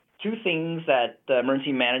two things that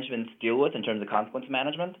emergency management deal with in terms of consequence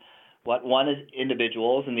management. One is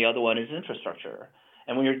individuals and the other one is infrastructure.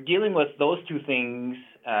 And when you're dealing with those two things,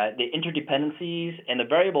 the interdependencies and the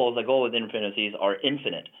variables that go with interdependencies are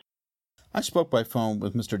infinite. I spoke by phone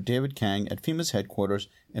with Mr. David Kang at FEMA's headquarters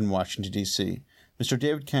in Washington, D.C. Mr.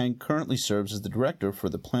 David Kang currently serves as the Director for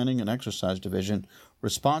the Planning and Exercise Division,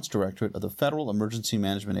 Response Directorate of the Federal Emergency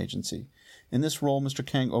Management Agency. In this role, Mr.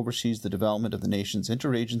 Kang oversees the development of the nation's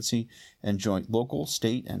interagency and joint local,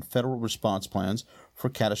 state, and federal response plans for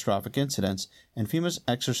catastrophic incidents and FEMA's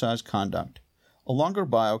exercise conduct. A longer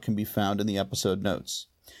bio can be found in the episode notes.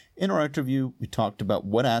 In our interview, we talked about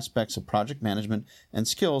what aspects of project management and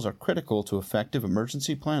skills are critical to effective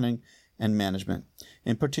emergency planning and management,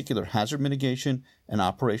 in particular hazard mitigation and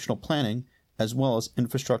operational planning, as well as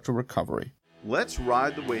infrastructure recovery. Let's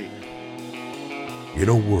ride the wave. In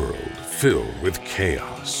a world filled with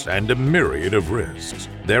chaos and a myriad of risks,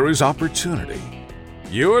 there is opportunity.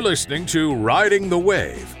 You're listening to Riding the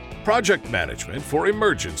Wave, Project Management for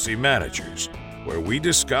Emergency Managers, where we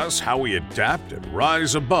discuss how we adapt and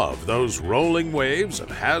rise above those rolling waves of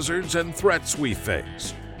hazards and threats we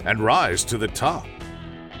face, and rise to the top.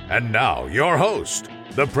 And now, your host,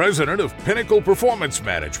 the president of Pinnacle Performance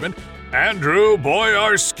Management, Andrew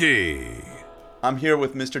Boyarsky. I'm here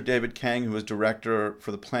with Mr. David Kang, who is Director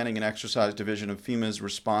for the Planning and Exercise Division of FEMA's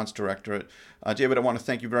Response Directorate. David, I want to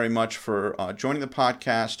thank you very much for joining the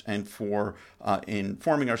podcast and for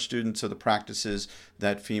informing our students of the practices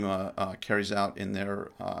that FEMA carries out in their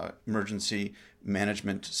emergency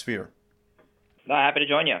management sphere. No, happy to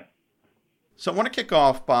join you. So I want to kick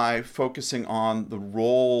off by focusing on the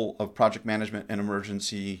role of project management and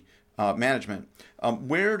emergency management.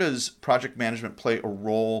 Where does project management play a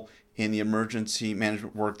role in the emergency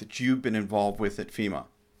management work that you've been involved with at FEMA?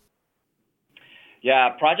 Yeah,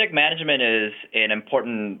 project management is an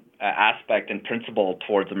important aspect and principle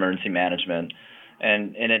towards emergency management,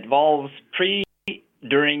 and it involves pre,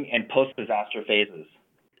 during, and post-disaster phases.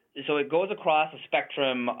 So it goes across the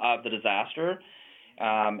spectrum of the disaster,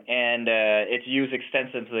 and it's used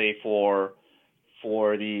extensively for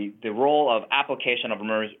the role of application of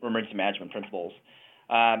emergency management principles.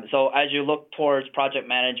 So as you look towards project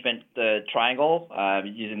management, the triangle,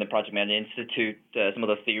 using the Project Management Institute, some of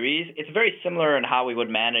the theories, it's very similar in how we would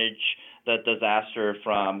manage the disaster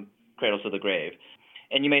from cradle to the grave.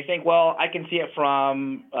 And you may think, well, I can see it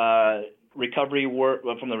from recovery work,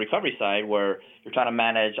 from the recovery side, where you're trying to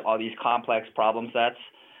manage all these complex problem sets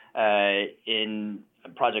in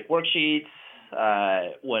project worksheets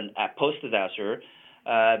when at post-disaster.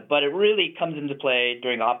 But it really comes into play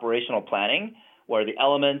during operational planning, where the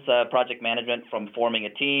elements of project management, from forming a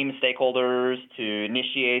team, stakeholders, to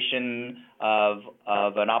initiation of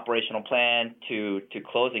an operational plan, to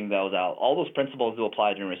closing those out, all those principles do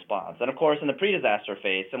apply during response. And of course, in the pre-disaster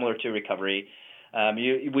phase, similar to recovery,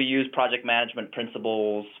 we use project management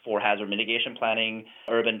principles for hazard mitigation planning,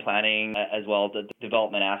 urban planning, as well as the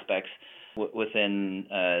development aspects within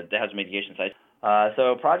the hazard mitigation side.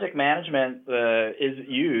 So project management is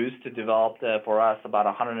used to develop, for us, about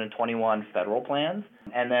 121 federal plans.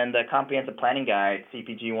 And then the Comprehensive Planning Guide,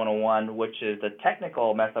 CPG 101, which is the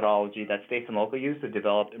technical methodology that states and local use to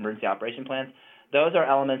develop emergency operation plans, those are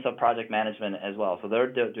elements of project management as well. So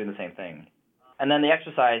they're doing the same thing. And then the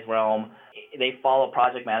exercise realm, they follow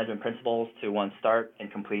project management principles to one, start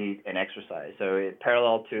and complete an exercise. So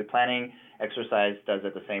parallel to planning, exercise does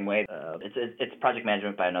it the same way. It's project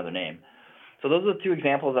management by another name. So those are the two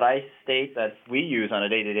examples that I state that we use on a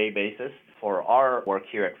day-to-day basis for our work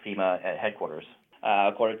here at FEMA at headquarters.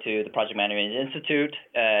 According to the Project Management Institute,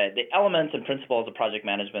 the elements and principles of project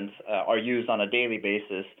management are used on a daily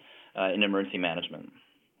basis in emergency management.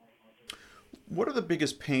 What are the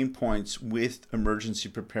biggest pain points with emergency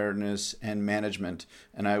preparedness and management,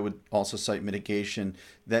 and I would also cite mitigation,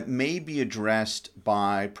 that may be addressed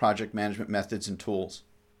by project management methods and tools?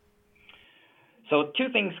 So two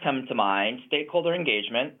things come to mind: stakeholder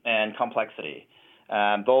engagement and complexity.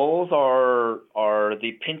 Those are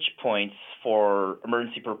the pinch points for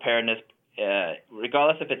emergency preparedness,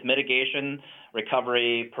 regardless if it's mitigation,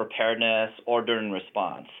 recovery, preparedness, or during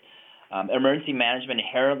response. Emergency management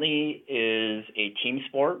inherently is a team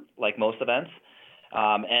sport, like most events.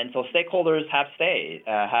 And so stakeholders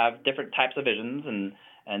have different types of visions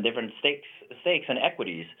and different stakes and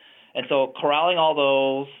equities. And so corralling all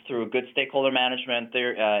those through good stakeholder management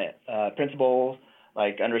principles,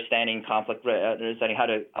 like understanding how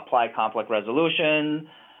to apply conflict resolution,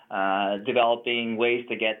 developing ways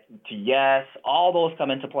to get to yes, all those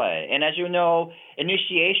come into play. And as you know,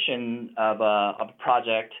 initiation of a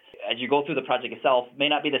project, as you go through the project itself, may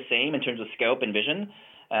not be the same in terms of scope and vision.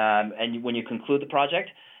 and when you conclude the project.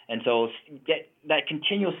 And so that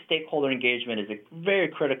continuous stakeholder engagement is very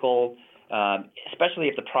critical, especially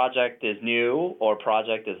if the project is new or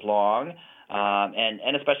project is long,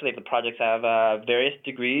 and especially if the projects have various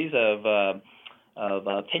degrees of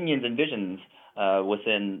opinions and visions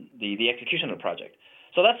within the execution of the project.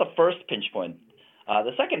 So that's the first pinch point.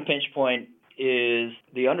 The second pinch point is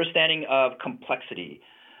the understanding of complexity,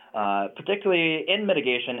 particularly in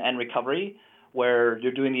mitigation and recovery, where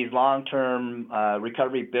you're doing these long-term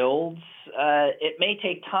recovery builds. It may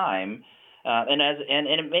take time, and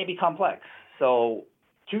it may be complex. So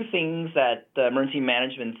two things that emergency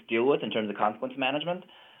management deal with in terms of consequence management.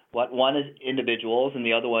 One is individuals, and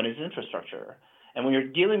the other one is infrastructure. And when you're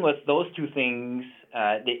dealing with those two things,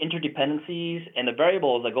 the interdependencies and the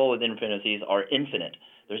variables that go with interdependencies are infinite.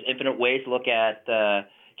 There's infinite ways to look at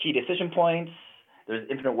key decision points. There's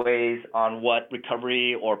infinite ways on what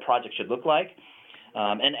recovery or project should look like.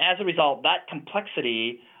 And as a result, that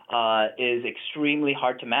complexity is extremely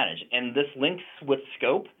hard to manage. And this links with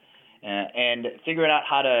scope and figuring out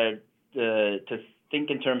how to think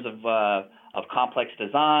in terms of complex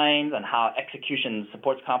designs and how execution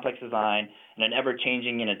supports complex design in an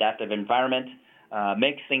ever-changing and adaptive environment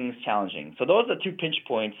makes things challenging. So those are the two pinch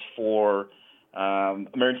points for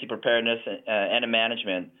emergency preparedness and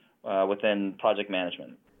management within project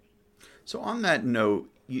management. So on that note,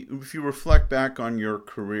 if you reflect back on your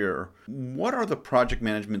career, what are the project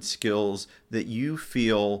management skills that you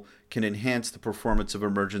feel can enhance the performance of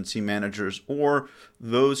emergency managers or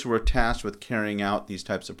those who are tasked with carrying out these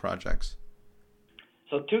types of projects?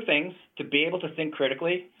 So two things: to be able to think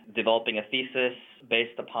critically, developing a thesis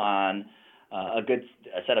based upon a good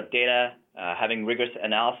set of data, having rigorous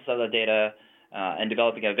analysis of the data, and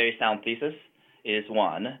developing a very sound thesis is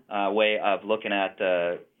one way of looking at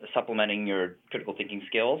supplementing your critical thinking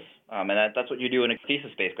skills. And that's what you do in a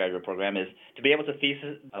thesis-based graduate program, is to be able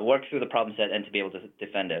to work through the problem set and to be able to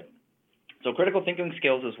defend it. So critical thinking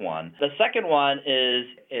skills is one. The second one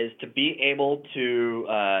is to be able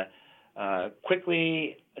to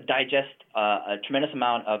quickly digest a tremendous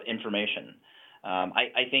amount of information.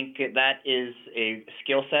 I think that is a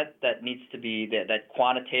skill set that needs to be, that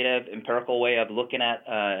quantitative, empirical way of looking at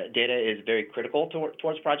data is very critical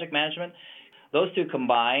towards project management. Those two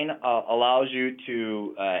combine allows you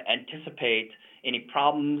to anticipate any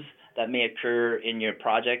problems that may occur in your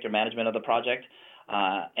project or management of the project,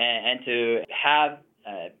 and to have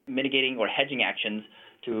mitigating or hedging actions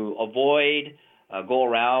to avoid, go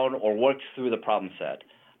around, or work through the problem set.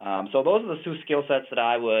 So those are the two skill sets that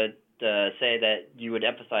I would say that you would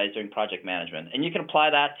emphasize during project management. And you can apply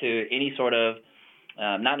that to any sort of,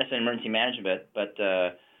 not necessarily emergency management, but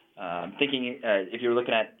thinking if you're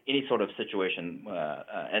looking at any sort of situation.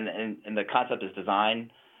 And the concept is design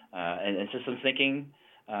and systems thinking.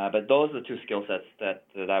 But those are the two skill sets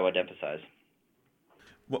that I would emphasize.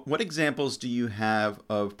 What examples do you have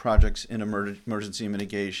of projects in emergency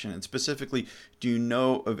mitigation? And specifically, do you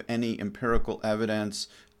know of any empirical evidence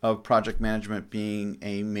of project management being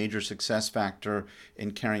a major success factor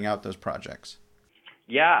in carrying out those projects?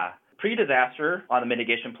 Yeah. Pre-disaster on the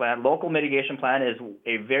mitigation plan, local mitigation plan is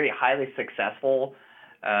a very highly successful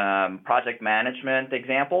project management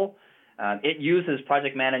example. It uses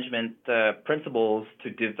project management principles to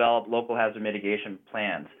develop local hazard mitigation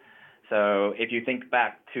plans. So if you think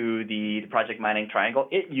back to the project mining triangle,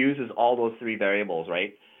 it uses all those three variables,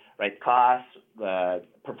 right? Cost,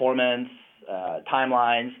 performance,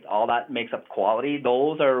 timelines, all that makes up quality.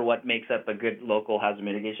 Those are what makes up a good local hazard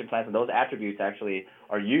mitigation plan. And those attributes actually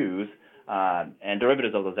are used, and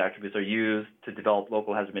derivatives of those attributes are used to develop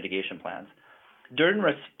local hazard mitigation plans. During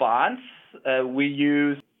response, we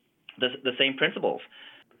use the same principles.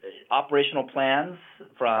 Operational plans,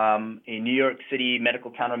 from a New York City medical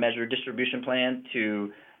countermeasure distribution plan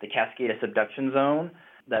to the Cascada subduction zone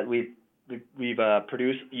that we've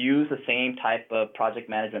produced, use the same type of project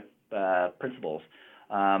management principles.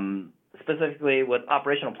 Specifically with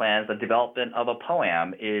operational plans, the development of a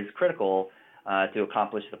POAM is critical to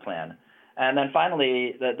accomplish the plan. And then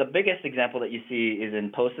finally, the biggest example that you see is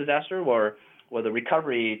in post-disaster, where the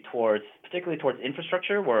recovery particularly towards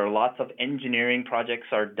infrastructure, where lots of engineering projects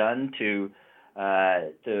are done to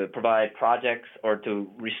provide projects or to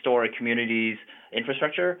restore a community's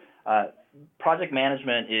infrastructure. Project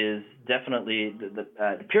management is definitely the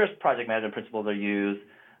purest project management principles are used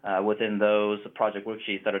within those project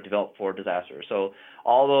worksheets that are developed for disasters. So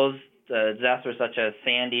all those disasters such as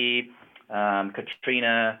Sandy,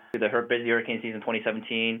 Katrina, the busy hurricane season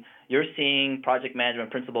 2017, you're seeing project management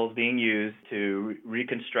principles being used to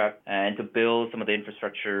reconstruct and to build some of the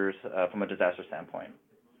infrastructures from a disaster standpoint.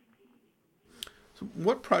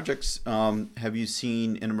 What projects have you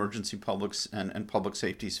seen in emergency publics and public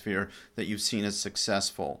safety sphere that you've seen as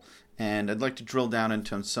successful? And I'd like to drill down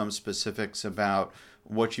into some specifics about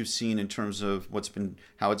what you've seen in terms of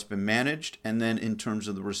how it's been managed, and then in terms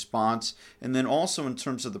of the response, and then also in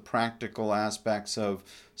terms of the practical aspects of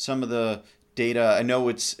some of the data. I know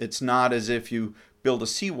it's not as if you build a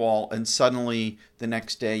seawall and suddenly the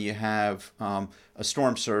next day you have a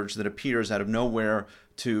storm surge that appears out of nowhere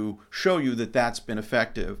to show you that that's been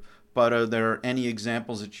effective. But are there any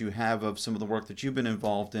examples that you have of some of the work that you've been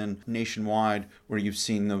involved in nationwide where you've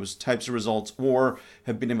seen those types of results or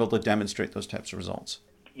have been able to demonstrate those types of results?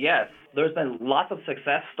 Yes, there's been lots of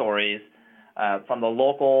success stories from the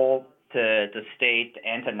local to state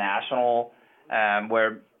and to national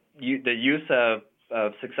where the use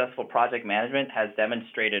of successful project management has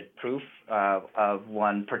demonstrated proof of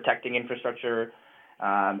one, protecting infrastructure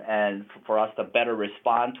and for us to better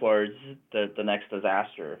respond towards the next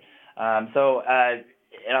disaster. So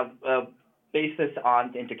base this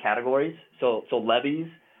into categories. So levees,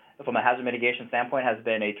 from a hazard mitigation standpoint, has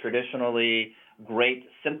been a traditionally great,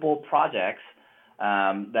 simple projects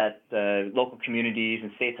that local communities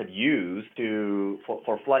and states have used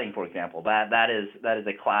for flooding, for example. That is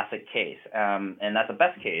a classic case, and that's a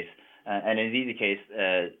best case and an easy case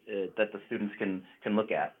that the students can look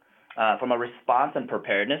at. From a response and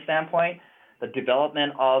preparedness standpoint, the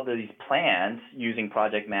development of these plans using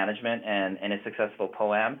project management and a successful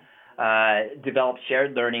POAM develops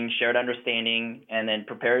shared learning, shared understanding, and then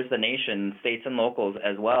prepares the nation, states and locals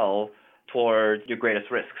as well, towards your greatest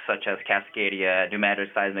risks, such as Cascadia, New Madrid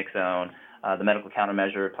seismic zone, the medical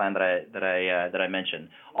countermeasure plan that I mentioned.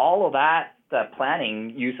 All of that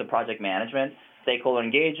planning, use of project management, stakeholder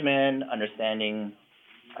engagement, understanding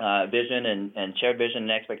vision and shared vision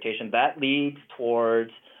and expectation, that leads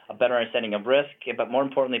towards a better understanding of risk, but more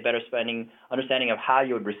importantly, better understanding of how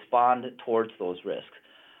you would respond towards those risks.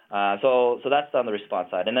 So that's on the response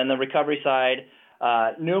side. And then the recovery side,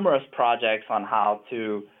 numerous projects on how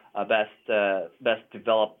to best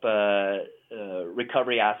develop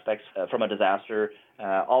recovery aspects from a disaster.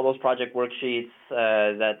 All those project worksheets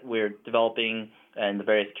that we're developing in the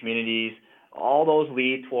various communities, all those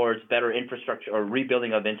lead towards better infrastructure or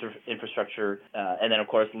rebuilding of infrastructure, and then, of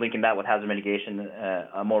course, linking that with hazard mitigation,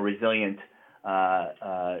 a more resilient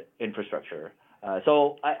infrastructure.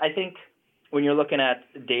 So I think when you're looking at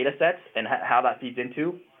data sets and how that feeds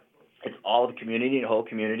into, it's all of the community, the whole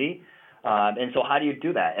community. And so how do you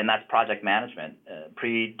do that? And that's project management,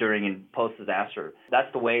 pre, during, and post-disaster.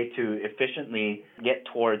 That's the way to efficiently get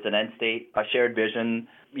towards an end state, a shared vision,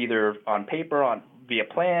 either on paper, via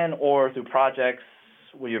plan, or through projects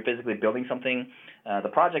where you're physically building something. The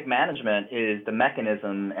project management is the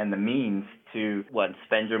mechanism and the means to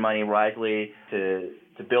spend your money wisely, to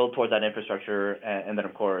build towards that infrastructure, and then,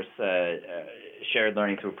 of course, shared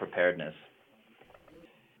learning through preparedness.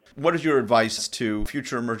 What is your advice to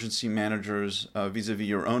future emergency managers vis-a-vis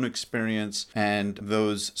your own experience and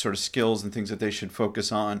those sort of skills and things that they should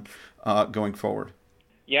focus on going forward?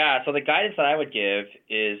 Yeah, so the guidance that I would give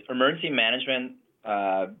is emergency management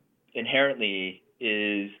inherently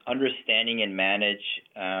is understanding and manage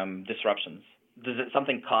disruptions.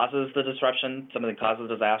 Something causes the disruption, something causes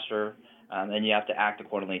disaster, and you have to act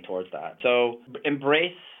accordingly towards that. So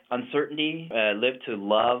embrace uncertainty, live to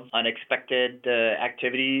love unexpected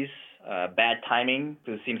activities, bad timing,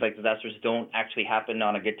 because it seems like disasters don't actually happen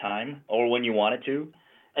on a good time or when you want it to.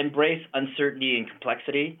 Embrace uncertainty and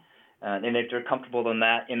complexity, and if you're comfortable in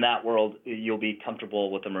that world, you'll be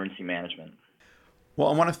comfortable with emergency management. Well,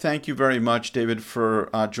 I want to thank you very much, David, for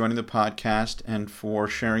joining the podcast and for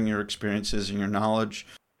sharing your experiences and your knowledge.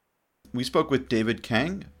 We spoke with David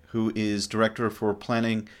Kang, who is Director for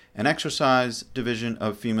Planning and Exercise Division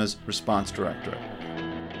of FEMA's Response Directorate.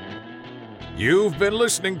 You've been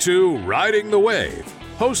listening to Riding the Wave,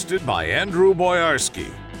 hosted by Andrew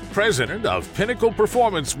Boyarsky, President of Pinnacle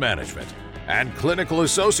Performance Management and Clinical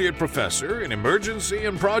Associate Professor in Emergency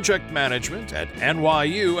and Project Management at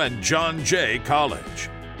NYU and John Jay College.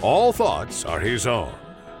 All thoughts are his own.